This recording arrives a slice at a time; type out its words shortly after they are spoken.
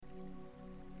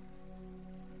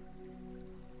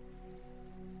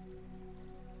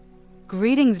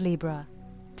Greetings, Libra.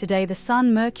 Today the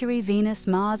Sun, Mercury, Venus,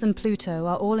 Mars and Pluto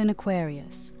are all in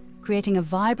Aquarius, creating a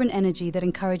vibrant energy that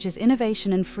encourages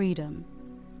innovation and freedom.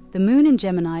 The Moon in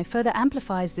Gemini further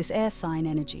amplifies this air sign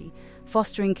energy,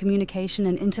 fostering communication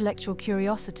and intellectual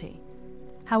curiosity.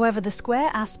 However, the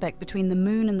square aspect between the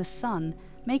Moon and the Sun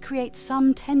may create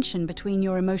some tension between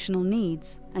your emotional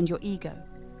needs and your ego.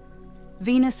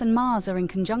 Venus and Mars are in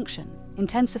conjunction,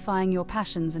 intensifying your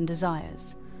passions and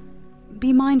desires.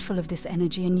 Be mindful of this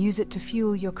energy and use it to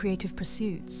fuel your creative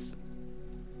pursuits.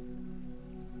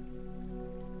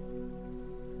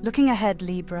 Looking ahead,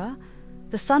 Libra,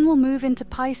 the Sun will move into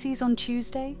Pisces on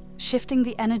Tuesday, shifting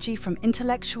the energy from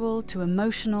intellectual to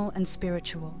emotional and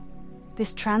spiritual.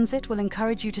 This transit will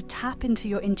encourage you to tap into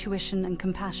your intuition and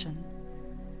compassion.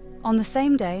 On the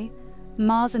same day,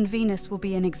 Mars and Venus will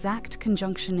be in exact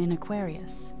conjunction in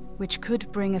Aquarius, which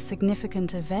could bring a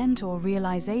significant event or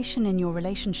realization in your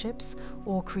relationships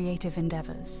or creative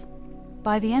endeavors.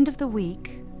 By the end of the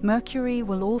week, Mercury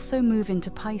will also move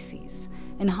into Pisces,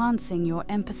 enhancing your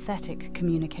empathetic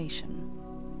communication.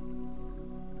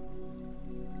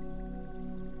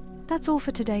 That's all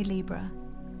for today, Libra.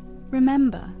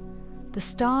 Remember, the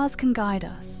stars can guide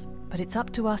us, but it's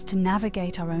up to us to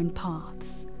navigate our own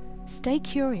paths. Stay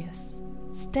curious,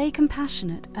 stay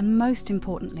compassionate, and most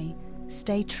importantly,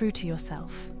 stay true to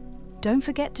yourself. Don't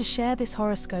forget to share this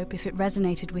horoscope if it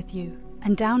resonated with you,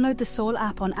 and download the Soul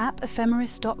app on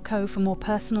appephemeris.co for more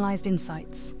personalized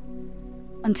insights.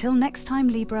 Until next time,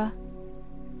 Libra,